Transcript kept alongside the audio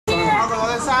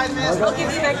other side, man. I'll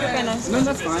give you back your penis. No,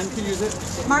 that's fine. You can use it.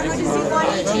 Margot, does he want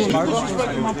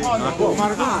it? Margot?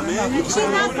 Margot, man. She's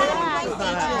not that high.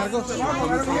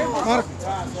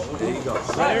 There you go.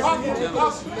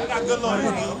 I got good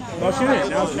lawyers. No, she didn't.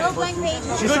 No blank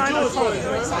pages. Good Jewish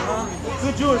lawyers.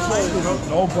 Good Jewish lawyers, bro.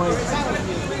 No blank.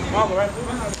 Margot, right?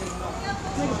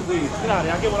 Please, get out of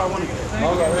here. I get what I want to get.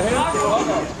 Margot, right here.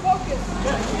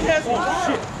 Yes, oh,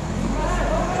 shit.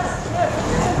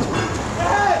 Go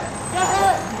ahead. Go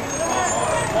ahead.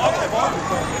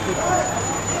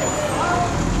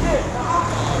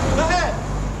 Go ahead.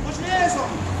 Put your hands on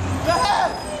me. Go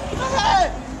ahead. Go ahead.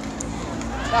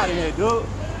 Get out of here, dude.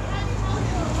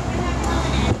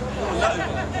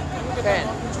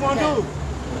 What you want to do?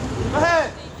 Go ahead.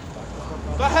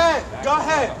 Go ahead. Go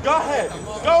ahead. Go ahead.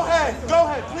 Go ahead. Go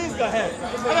ahead. Please go ahead.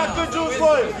 I got good Jewish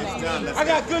lawyers. I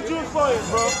got good Jewish lawyers,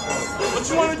 bro. What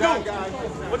you want to do?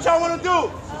 What y'all want to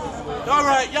do? All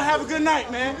right. Y'all have a good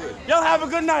night, man. Y'all have a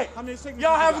good night.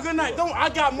 Y'all have a good night. Don't. I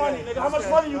got money, nigga. How much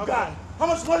money you got? How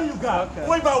much money you got? Don't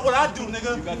worry about what I do,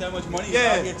 nigga. You got that much money?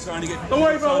 Yeah. Trying to get Don't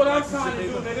worry about what I'm trying to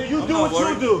do, nigga. You do what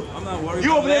you do. I'm not worried.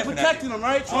 You over there protecting them,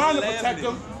 right? Trying to protect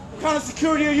them. What kind of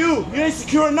security are you? You ain't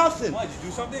securing nothing. Why, did you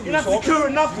do something? You're not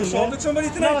securing nothing, You man. assaulted somebody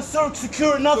You're tonight? not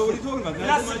securing nothing. So what are you talking about? You're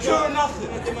not securing nothing.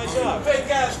 I did my job. Fake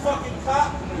ass fucking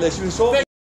cop. Unless you assaulted.